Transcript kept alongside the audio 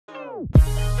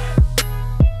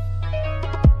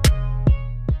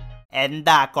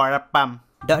എന്താ കുഴപ്പം?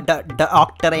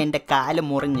 ഡോക്ടറെ എൻ്റെ കാല്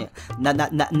മുറിഞ്ഞ്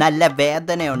നല്ല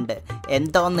വേദനയുണ്ട്,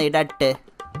 എന്തോന്ന് ഇടട്ട്?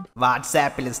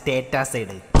 വാട്സാപ്പിൽ സ്റ്റേറ്റസ്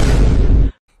ഇട്.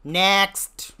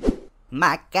 നെക്സ്റ്റ്.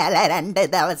 മക്കളെ 2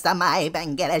 ദിവസമായി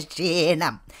ഭയങ്കര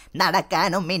ക്ഷീണം,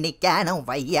 നടക്കാനും മിനിക്കാനും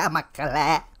വയ്യ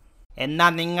മക്കളെ. എന്നാ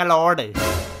നിങ്ങളോട്.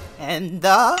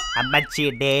 എന്തോ? അമ്മച്ചി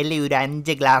ഡെയിലി ഒരു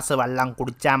 5 ഗ്ലാസ് വെള്ളം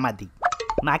കുടിച്ചാൽ മതി.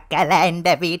 മക്കളെ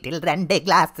എൻ്റെ വീട്ടിൽ 2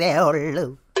 ഗ്ലാസ്സേ ഉള്ളൂ.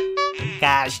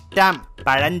 കഷ്ടം,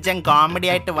 പഴഞ്ചൻ കോമഡി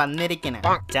ആയിട്ട് വന്നിരിക്കണ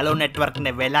ചലു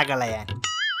നെറ്റ്വർക്കിന്റെ വില കളയാൻ.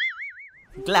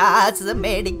 ഗ്ലാസ്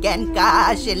മേടിക്കാൻ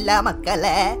കാശില്ല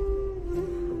മക്കളെ.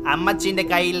 അമ്മച്ചിന്റെ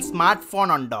കയ്യിൽ സ്മാർട്ട് ഫോൺ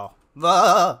ഉണ്ടോ? വോ.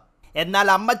 എന്നാൽ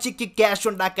അമ്മച്ചിക്ക് ക്യാഷ്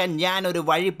ഉണ്ടാക്കാൻ ഞാൻ ഒരു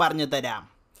വഴി പറഞ്ഞു തരാം.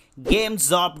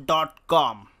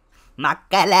 Gamezop.com.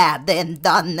 മക്കളെ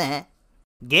അതെന്താന്ന്?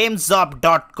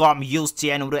 Gamezop.com യൂസ്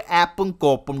ചെയ്യാൻ ഒരു ആപ്പും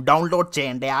കോപ്പും ഡൗൺലോഡ്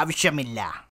ചെയ്യേണ്ട ആവശ്യമില്ല.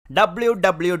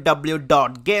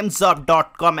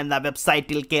 www.gamezop.com എന്ന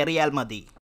വെബ്സൈറ്റിൽ കയറിയാൽ മതി.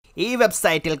 ഈ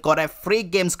വെബ്സൈറ്റിൽ കുറെ ഫ്രീ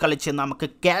ഗെയിംസ് കളിച്ച് നമുക്ക്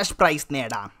ക്യാഷ് പ്രൈസ്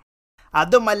നേടാം.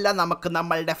 അതുമല്ല, നമുക്ക്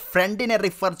നമ്മളുടെ ഫ്രണ്ടിനെ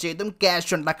റിഫർ ചെയ്തും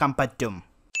ക്യാഷ് ഉണ്ടാക്കാൻ പറ്റും.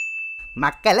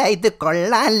 മക്കളെ ഇത്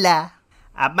കൊള്ളാല്ല.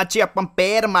 അമ്മച്ചി അപ്പം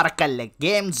പേര് മറക്കല്ലേ,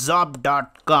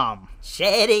 Gamezop.com.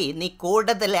 ശരി, നീ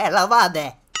കൂടുതൽ ഇളവാതെ.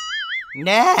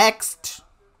 നെക്സ്റ്റ്.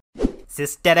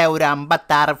 സിസ്റ്ററെ ഒരു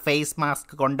 56 ഫേസ്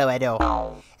മാസ്ക് കൊണ്ടുവരോ?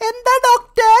 എന്താ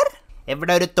ഡോക്ടർ?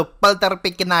 ഇവിടെ ഒരു തുപ്പൽ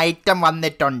തെറിപ്പിക്കുന്ന ഐറ്റം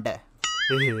വന്നിട്ടുണ്ട്.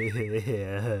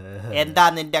 എന്താ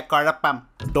നിന്റെ കുഴപ്പം?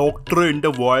 ഡോക്ടറെ എൻ്റെ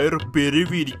വയറ്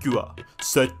പെരുവിരിക്കുക,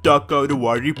 സെറ്റാക്കാൻ ഒരു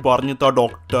വഴി പറഞ്ഞതാ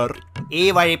ഡോക്ടർ. ഈ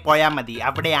വഴി പോയാ മതി,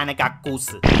 അവിടെയാണ്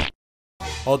കക്കൂസ്.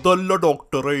 അതല്ല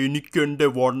ഡോക്ടറെ, എനിക്ക് എൻ്റെ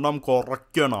വണ്ണം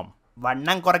കുറയ്ക്കണം.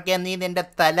 വണ്ണം കുറയ്ക്കാൻ നീ നിന്റെ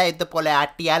തല ഇതുപോലെ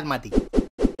ആട്ടിയാൽ മതി.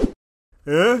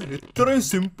 ഇത്രയും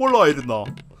സിമ്പിൾ ആയിരുന്നോ?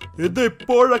 ഇത്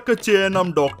എപ്പോഴൊക്കെ ചെയ്യണം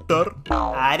ഡോക്ടർ?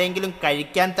 ആരെങ്കിലും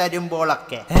കഴിക്കാൻ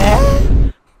തരുമ്പോഴൊക്കെ.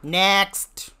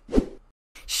 നെക്സ്റ്റ്.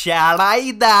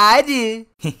 ഷളായിതാര്?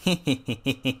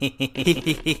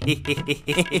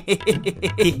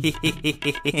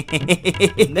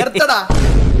 നിർത്തടാ,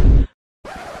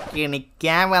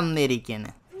 കിണിക്കാൻ വന്നിരിക്കണ്.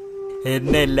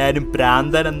 എന്നെ എല്ലാരും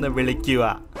പ്രാന്തനെന്ന് വിളിക്കുക.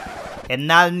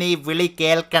 എന്നാൽ നീ വിളി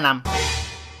കേൾക്കണം.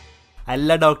 അല്ല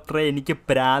ഡോക്ടറെ, എനിക്ക്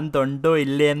പ്രാന്തുണ്ടോ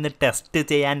ഇല്ലേ എന്ന് ടെസ്റ്റ്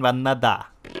ചെയ്യാൻ വന്നതാ.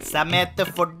 സമയത്ത്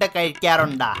ഫുഡ്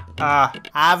കഴിക്കാറുണ്ടാ?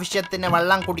 ആവശ്യത്തിന്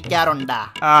വെള്ളം കുടിക്കാറുണ്ടാ?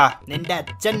 നിന്റെ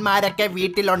അച്ഛന്മാരൊക്കെ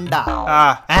വീട്ടിലുണ്ടാ?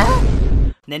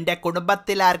 നിന്റെ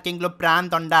കുടുംബത്തിൽ ആർക്കെങ്കിലും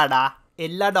പ്രാന്തുണ്ടാടാ?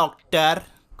 ഇല്ല ഡോക്ടർ.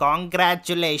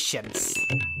 കോൺഗ്രാറ്റുലേഷൻസ്.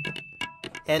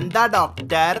 എന്താ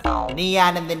ഡോക്ടർ,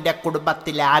 നീയാണ് നിന്റെ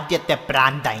കുടുംബത്തിലെ ആദ്യത്തെ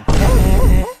പ്രാന്തായി.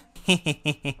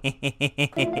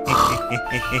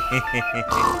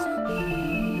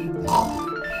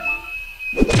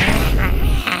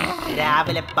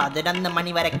 രാവിലെ 11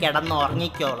 മണി വരെ കിടന്ന്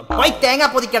ഉറങ്ങിക്കോളും. പോയി തേങ്ങ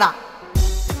പൊതിക്കടാ.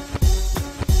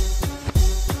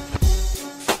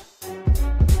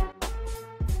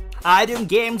 ആരും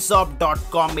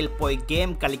Gamezop.comൽ പോയി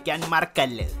ഗെയിം കളിക്കാൻ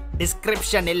മറക്കല്ല്.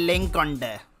 ഡിസ്ക്രിപ്ഷനിൽ ലിങ്ക്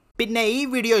ഉണ്ട്. പിന്നെ ഈ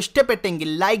വീഡിയോ ഇഷ്ടപ്പെട്ടെങ്കിൽ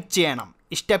ലൈക്ക് ചെയ്യണം.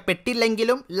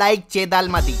 ഇഷ്ടപ്പെട്ടില്ലെങ്കിലും ലൈക്ക് ചെയ്താൽ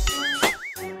മതി.